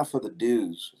half of the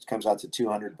dues, it comes out to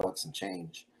 $200 and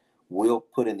change. We'll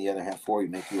put in the other half for you,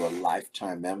 make you a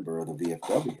lifetime member of the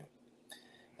VFW,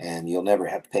 and you'll never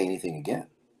have to pay anything again.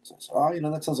 So, oh, you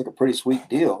know, that sounds like a pretty sweet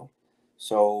deal.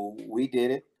 So we did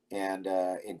it, and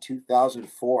in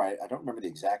 2004, I don't remember the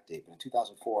exact date, but in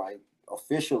 2004, I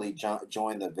officially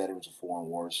joined the Veterans of Foreign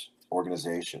Wars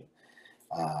organization.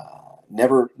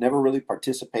 Never really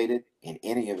participated in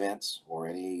any events or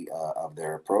any of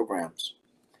their programs,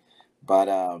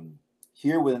 but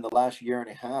here within the last year and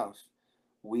a half,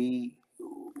 we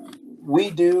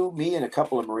me and a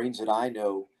couple of Marines that I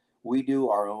know, we do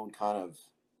our own kind of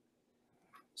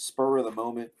spur of the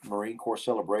moment Marine Corps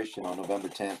celebration on November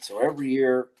 10th. So every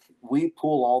year we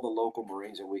pull all the local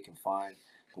Marines that we can find.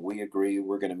 We agree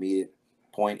we're going to meet at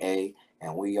point A,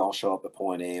 and we all show up at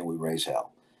point A and we raise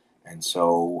hell. And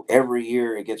so every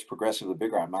year it gets progressively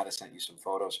bigger. I might have sent you some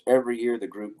photos. Every year the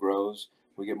group grows.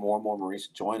 We get more and more Marines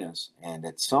to join us. And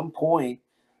at some point,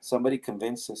 somebody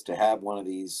convinced us to have one of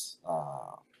these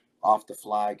off the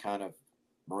fly kind of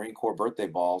Marine Corps birthday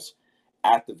balls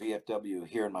at the VFW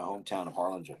here in my hometown of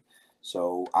Harlingen.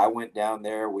 So I went down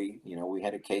there. We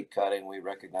had a cake cutting. We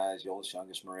recognized the oldest,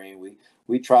 youngest Marine.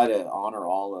 We try to honor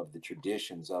all of the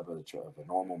traditions of a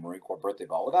normal Marine Corps birthday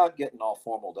ball without getting all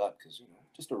formaled up, because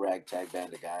just a ragtag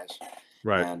band of guys.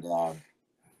 Right. And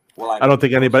I don't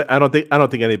think anybody. I don't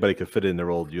think anybody could fit in their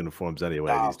old uniforms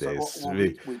anyway these days. Well,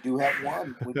 we do have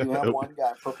one. We do have one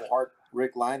guy, Purple Heart,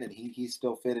 Rick Line, and he's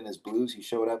still fit in his blues. He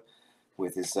showed up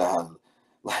with his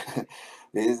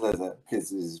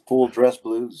his full dress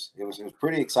blues. It was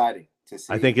pretty exciting to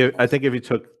see. I think if you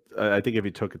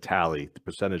took a tally, the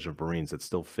percentage of Marines that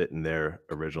still fit in their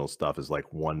original stuff is like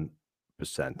 1%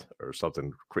 or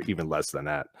something, even less than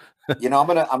that. I'm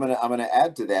gonna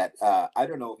add to that. I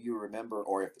don't know if you remember,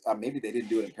 or if maybe they didn't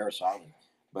do it in Paris Island,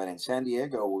 but in San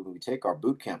Diego, when we take our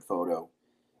boot camp photo,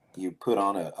 you put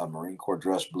on a Marine Corps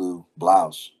dress blue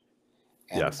blouse,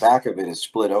 and Yes. the back of it is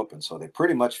split open, so they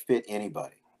pretty much fit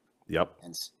anybody. Yep.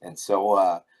 And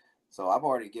so so I've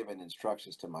already given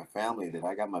instructions to my family that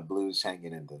I got my blues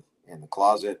hanging in the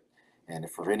closet, and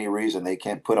if for any reason they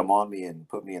can't put them on me and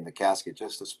put me in the casket,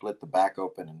 just to split the back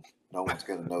open, and no one's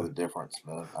going to know the difference.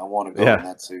 But I want to go in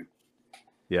that suit.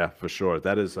 Yeah, for sure.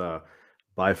 That is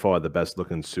by far the best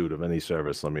looking suit of any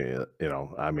service. Let me,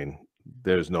 I mean,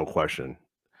 there's no question.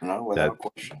 No, without a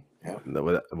question. Yeah.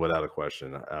 Without a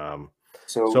question.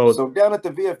 So down at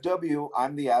the VFW,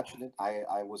 I'm the adjutant.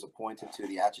 I was appointed to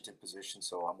the adjutant position,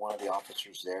 so I'm one of the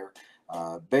officers there.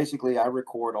 Basically, I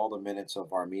record all the minutes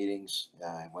of our meetings.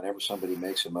 Whenever somebody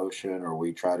makes a motion or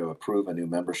we try to approve a new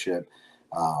membership,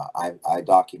 I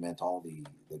document all the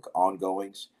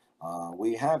ongoings.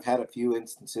 We have had a few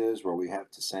instances where we have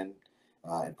to send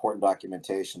important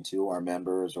documentation to our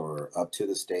members or up to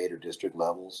the state or district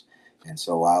levels. And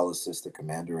so I'll assist the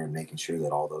commander in making sure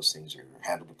that all those things are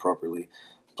handled appropriately.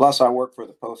 Plus, I work for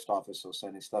the post office, so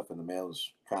sending stuff in the mail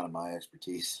is kind of my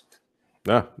expertise.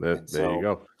 Yeah, there you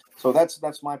go. So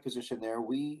that's my position there.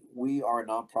 We are a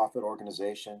nonprofit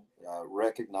organization,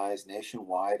 recognized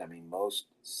nationwide. I mean, most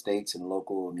states and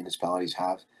local municipalities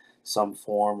have some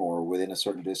form or within a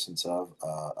certain distance of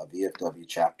a VFW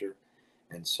chapter.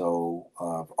 And so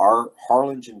our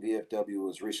Harlingen VFW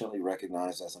was recently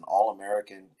recognized as an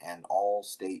All-American and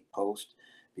All-State Post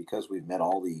because we've met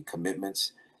all the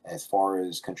commitments as far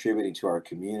as contributing to our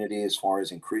community, as far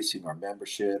as increasing our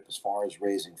membership, as far as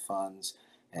raising funds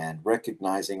and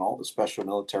recognizing all the special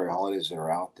military holidays that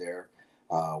are out there.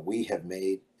 We have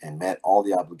made and met all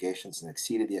the obligations and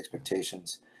exceeded the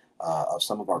expectations of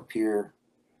some of our peer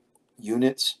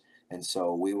units. And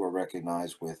so we were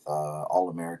recognized with All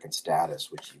American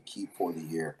status, which you keep for the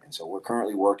year. And so we're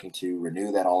currently working to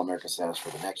renew that All American status for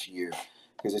the next year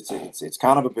because it's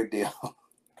kind of a big deal.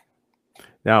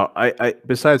 Now, I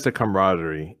besides the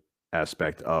camaraderie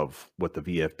aspect of what the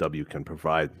VFW can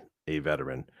provide a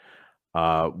veteran,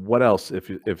 what else,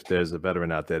 if there's a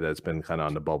veteran out there that's been kind of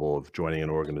on the bubble of joining an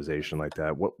organization like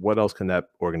that, what else can that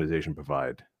organization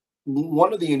provide?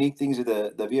 One of the unique things that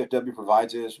the VFW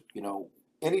provides is,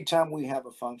 anytime we have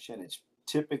a function, it's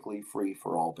typically free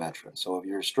for all veterans. So if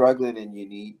you're struggling and you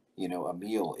need, a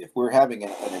meal, if we're having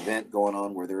an event going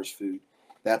on where there's food,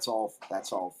 that's all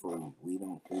free. We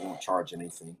don't charge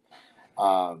anything.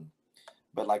 Um,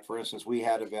 but like for instance, we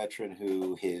had a veteran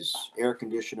who his air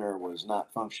conditioner was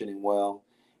not functioning well,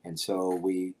 and so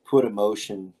we put a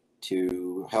motion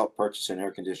to help purchase an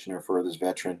air conditioner for this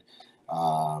veteran.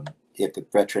 If the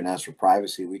veteran asks for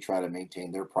privacy, we try to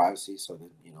maintain their privacy so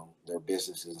that their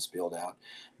business isn't spilled out.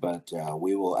 But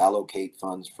we will allocate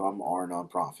funds from our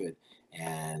nonprofit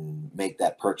and make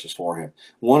that purchase for him.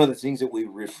 One of the things that we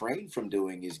refrain from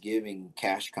doing is giving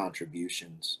cash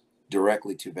contributions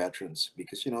directly to veterans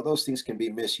because those things can be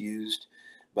misused.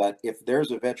 But if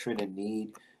there's a veteran in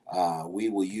need, we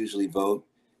will usually vote,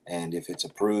 and if it's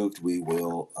approved, we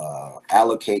will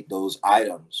allocate those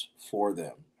items for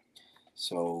them.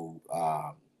 So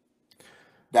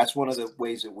that's one of the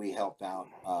ways that we help out.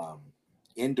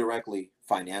 Indirectly,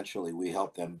 financially, we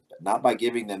help them not by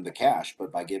giving them the cash,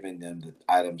 but by giving them the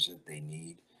items that they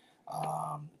need.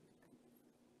 Um,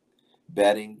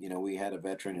 Bedding, we had a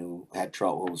veteran who had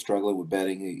trouble, was struggling with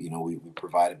bedding. We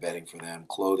provided bedding for them,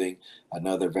 clothing.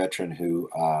 Another veteran who,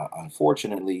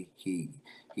 unfortunately, he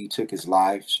took his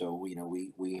life. So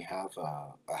we have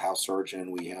a house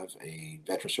surgeon, we have a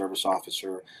veteran service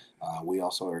officer. We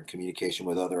also are in communication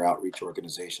with other outreach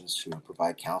organizations to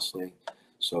provide counseling.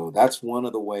 So that's one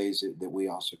of the ways that we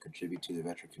also contribute to the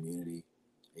veteran community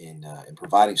in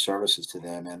providing services to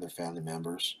them and their family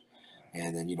members.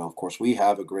 And then, of course, we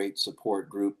have a great support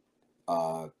group,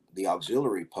 the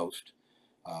auxiliary post,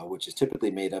 which is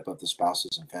typically made up of the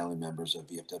spouses and family members of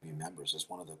VFW members. That's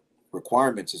one of the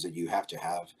requirements is that you have to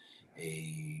have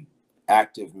a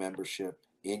active membership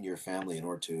in your family in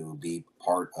order to be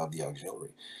part of the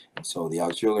auxiliary. And so the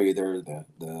auxiliary, they're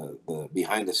the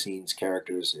behind the scenes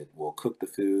characters that will cook the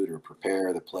food or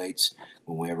prepare the plates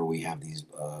whenever we have these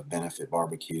benefit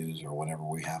barbecues or whenever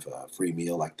we have a free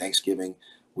meal like Thanksgiving.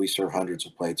 We serve hundreds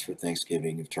of plates for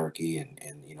Thanksgiving of turkey, and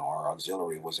our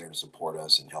auxiliary was there to support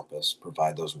us and help us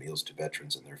provide those meals to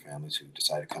veterans and their families who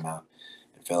decided to come out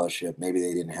and fellowship. Maybe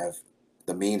they didn't have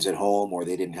the means at home, or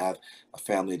they didn't have a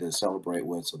family to celebrate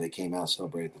with, so they came out,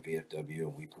 celebrated the VFW,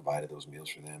 and we provided those meals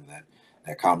for them.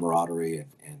 That camaraderie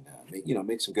and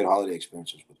make some good holiday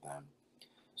experiences with them.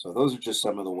 So those are just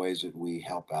some of the ways that we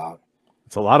help out.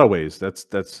 It's a lot of ways. That's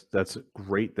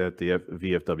great that the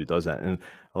VFW does that, and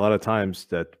a lot of times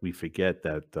that we forget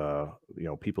that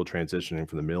people transitioning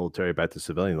from the military back to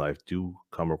civilian life do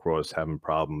come across having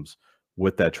problems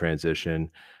with that transition,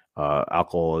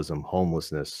 alcoholism,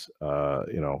 homelessness.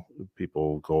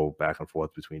 People go back and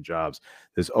forth between jobs.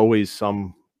 There's always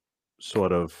some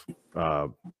sort of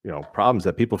problems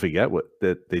that people forget what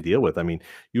that they deal with. I mean,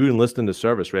 you enlist in the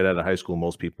service right out of high school.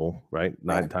 Most people, right,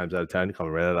 nine Right. times out of 10,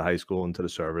 coming right out of high school into the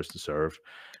service to serve,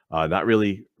 not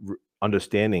really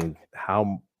understanding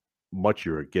how much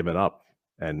you're giving up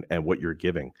and what you're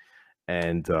giving.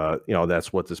 And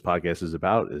that's what this podcast is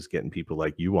about: is getting people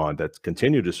like you on that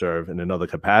continue to serve in another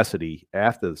capacity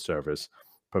after the service,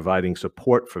 providing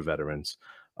support for veterans.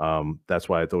 That's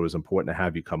why I thought it was important to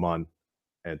have you come on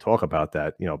and talk about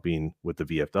that, being with the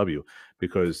VFW,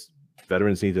 because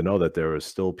veterans need to know that there are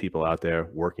still people out there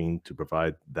working to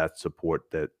provide that support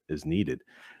that is needed.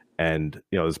 And,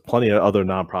 there's plenty of other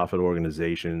nonprofit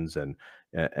organizations and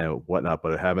whatnot,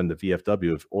 but having the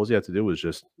VFW, if all you have to do is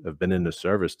just have been in the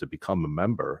service to become a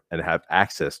member and have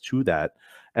access to that.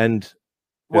 And,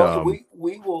 Well, um,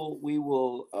 we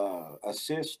will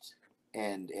assist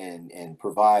and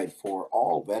provide for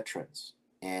all veterans.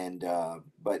 And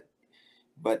but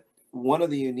one of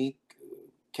the unique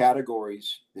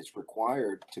categories that's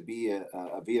required to be a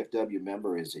VFW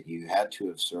member is that you had to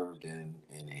have served in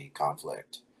a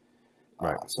conflict.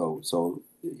 Right. So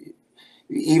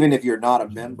even if you're not a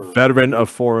member, Veteran of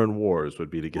foreign wars would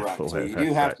be the right? So giveaway. you Right.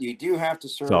 do have Right. you do have to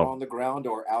serve So, on the ground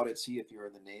or out at sea if you're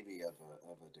in the Navy of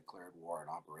a declared war in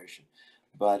operation.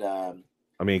 But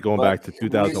I mean, going but back to we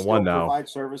 2001 still now. provide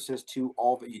services to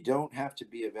all. But you don't have to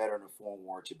be a veteran of foreign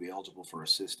war to be eligible for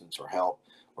assistance or help,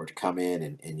 or to come in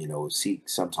and seek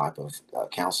some type of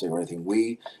counseling or anything.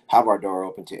 We have our door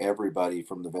open to everybody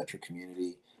from the veteran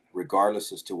community,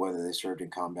 regardless as to whether they served in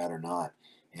combat or not.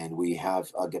 And we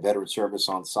have a veteran service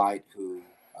on site who,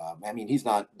 I mean, he's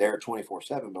not there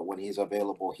 24/7, but when he's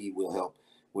available, he will help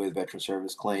with veteran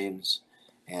service claims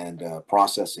and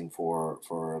processing for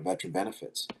veteran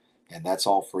benefits, and that's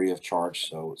all free of charge.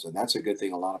 So that's a good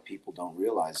thing. A lot of people don't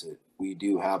realize that we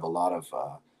do have a lot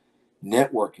of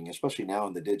networking, especially now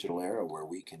in the digital era, where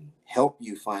we can help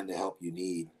you find the help you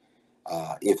need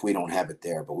if we don't have it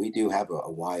there. But we do have a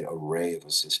wide array of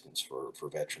assistance for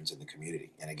veterans in the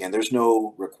community. And again, there's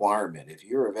no requirement. If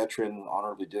you're a veteran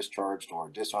honorably discharged or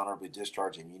dishonorably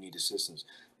discharged and you need assistance,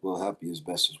 we'll help you as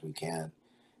best as we can.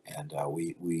 And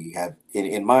we have,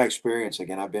 in my experience,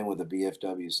 again, I've been with the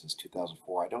BFW since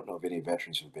 2004. I don't know if any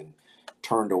veterans have been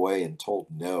turned away and told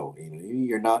no.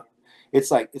 You're not. It's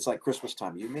like Christmas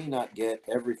time. You may not get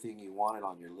everything you wanted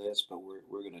on your list, but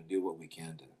we're going to do what we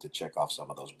can to check off some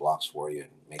of those blocks for you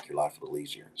and make your life a little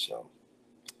easier. So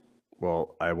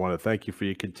Well, I want to thank you for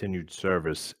your continued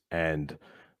service. And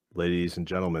ladies and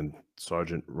gentlemen,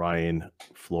 Sergeant Ryan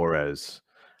Flores.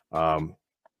 Um,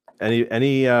 any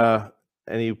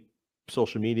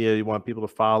social media you want people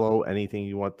to follow? Anything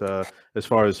you want as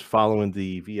far as following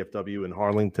the VFW in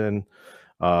Harlingen?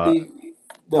 the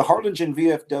the Harlingen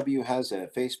VFW has a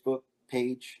Facebook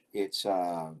page. It's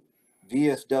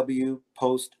VFW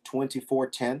Post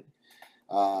 2410.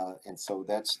 And so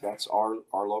that's our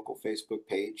local Facebook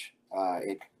page.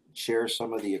 It shares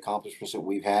some of the accomplishments that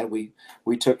we've had. We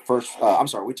took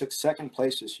we took second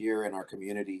place this year in our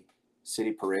community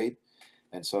city parade,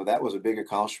 and so that was a big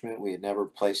accomplishment. We had never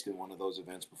placed in one of those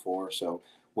events before, so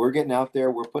we're getting out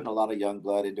there. We're putting a lot of young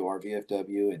blood into our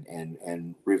VFW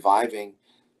and reviving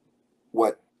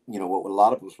what a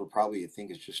lot of us would probably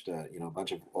think is just a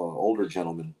bunch of older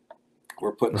gentlemen.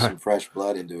 We're putting Right. some fresh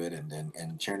blood into it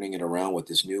and churning it around with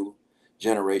this new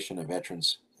generation of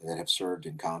veterans that have served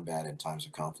in combat in times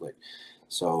of conflict.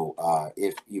 So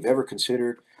if you've ever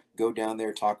considered, go down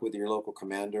there, talk with your local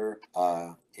commander,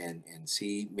 and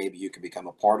see maybe you can become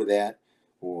a part of that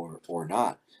or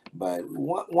not. But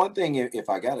one thing, if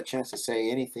I got a chance to say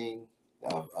anything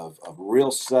of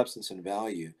real substance and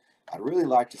value, I'd really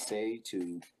like to say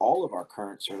to all of our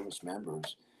current service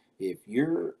members, if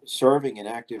you're serving in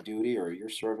active duty or you're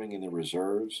serving in the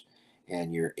reserves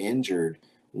and you're injured,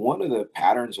 one of the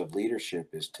patterns of leadership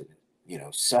is to,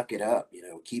 suck it up,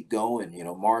 keep going,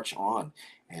 march on.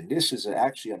 And this is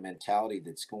actually a mentality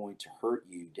that's going to hurt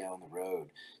you down the road.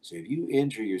 So if you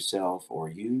injure yourself or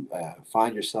you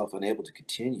find yourself unable to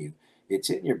continue, it's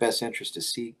in your best interest to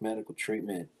seek medical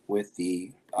treatment with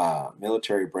the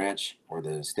military branch or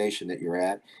the station that you're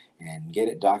at and get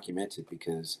it documented,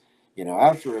 because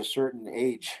after a certain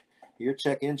age, your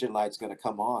check engine light's going to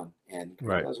come on. And it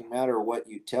Right. doesn't matter what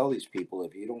you tell these people.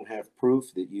 If you don't have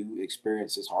proof that you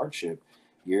experience this hardship,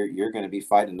 you're going to be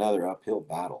fighting another uphill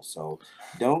battle. So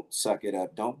don't suck it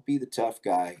up. Don't be the tough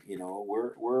guy.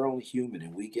 We're only human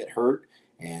and we get hurt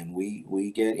and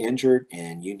we get injured,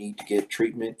 and you need to get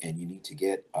treatment and you need to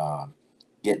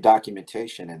get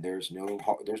documentation. And there's no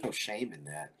shame in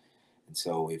that. And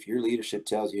so if your leadership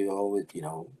tells you,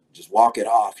 oh, just walk it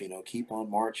off, keep on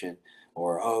marching,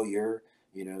 or oh, you're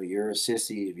a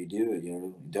sissy if you do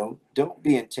it, don't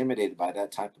be intimidated by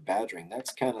that type of badgering.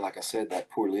 That's kind of, like I said, that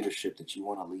poor leadership that you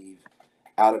want to leave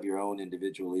out of your own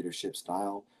individual leadership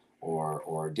style,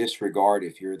 or disregard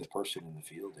if you're the person in the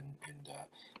field, and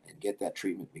get that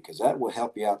treatment, because that will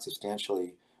help you out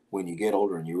substantially when you get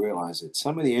older and you realize that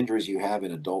some of the injuries you have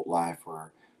in adult life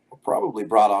were probably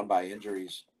brought on by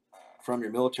injuries from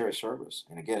your military service.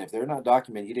 And again, if they're not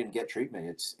documented, you didn't get treatment,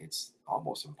 it's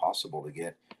almost impossible to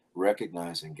get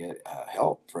recognized and get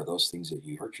help for those things that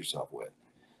you hurt yourself with.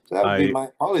 So that would be I my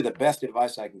probably the best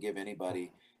advice I can give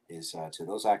anybody is to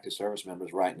those active service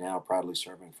members right now, proudly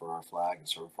serving for our flag and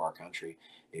serving for our country.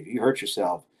 If you hurt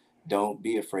yourself, don't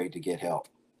be afraid to get help,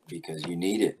 because you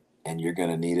need it and you're going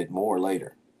to need it more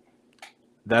later.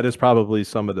 That is probably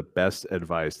some of the best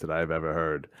advice that I've ever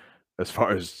heard as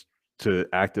far as to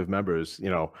active members.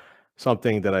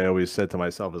 Something that I always said to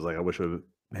myself is like, I wish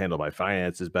handle my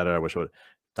finances better. I wish I would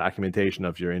documentation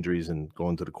of your injuries and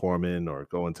going to the corpsman or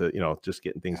going to, just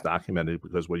getting things Yeah. documented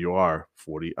because when you are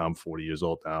 40, I'm 40 years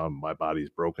old now. And my body's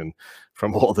broken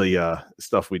from all the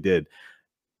stuff we did.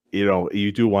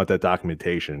 You do want that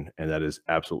documentation, and that is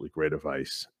absolutely great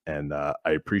advice. And I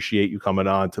appreciate you coming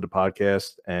on to the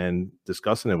podcast and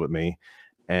discussing it with me.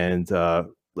 And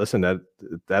listen,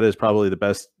 that is probably the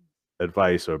best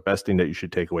advice or best thing that you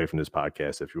should take away from this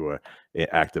podcast if you are an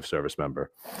active service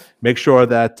member. Make sure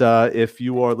that if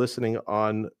you are listening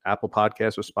on Apple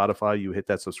Podcasts or Spotify, you hit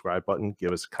that subscribe button,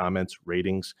 give us comments,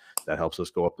 ratings. That helps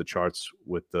us go up the charts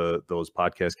with those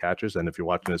podcast catchers. And if you're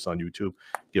watching this on YouTube,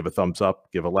 give a thumbs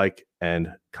up, give a like,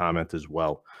 and comment as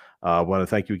well. I want to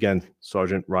thank you again,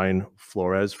 Sergeant Ryan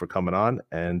Flores, for coming on,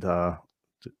 and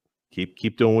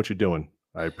keep doing what you're doing.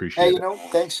 I appreciate Hey,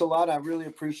 it. thanks a lot. I really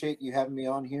appreciate you having me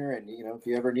on here. And if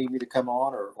you ever need me to come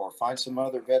on or find some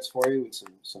other vets for you and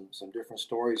some different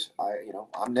stories,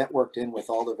 I'm networked in with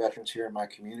all the veterans here in my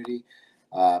community.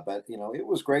 But it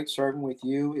was great serving with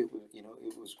you.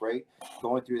 It was great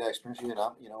going through that experience. And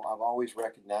I've always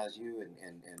recognized you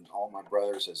and all my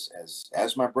brothers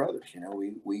as my brothers.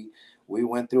 We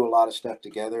went through a lot of stuff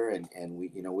together, and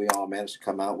we all managed to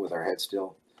come out with our heads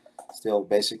still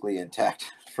basically intact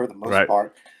for the most Right.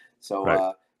 part. So,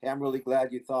 Right. hey, I'm really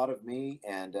glad you thought of me.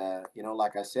 And,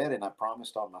 like I said, and I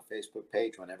promised on my Facebook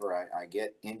page, whenever I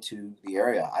get into the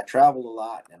area, I travel a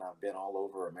lot and I've been all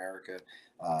over America.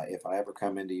 If I ever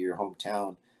come into your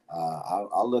hometown,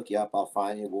 I'll look you up. I'll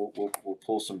find you. We'll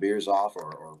pull some beers off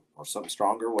or something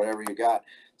stronger, whatever you got.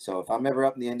 So if I'm ever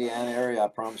up in the Indiana area, I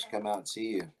promise to come out and see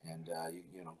you. And,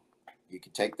 you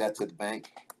can take that to the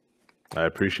bank. I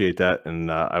appreciate that,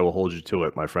 and I will hold you to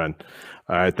it, my friend.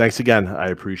 All right, thanks again. I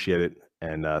appreciate it.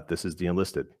 And this is the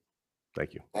Enlisted.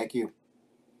 Thank you. Thank you.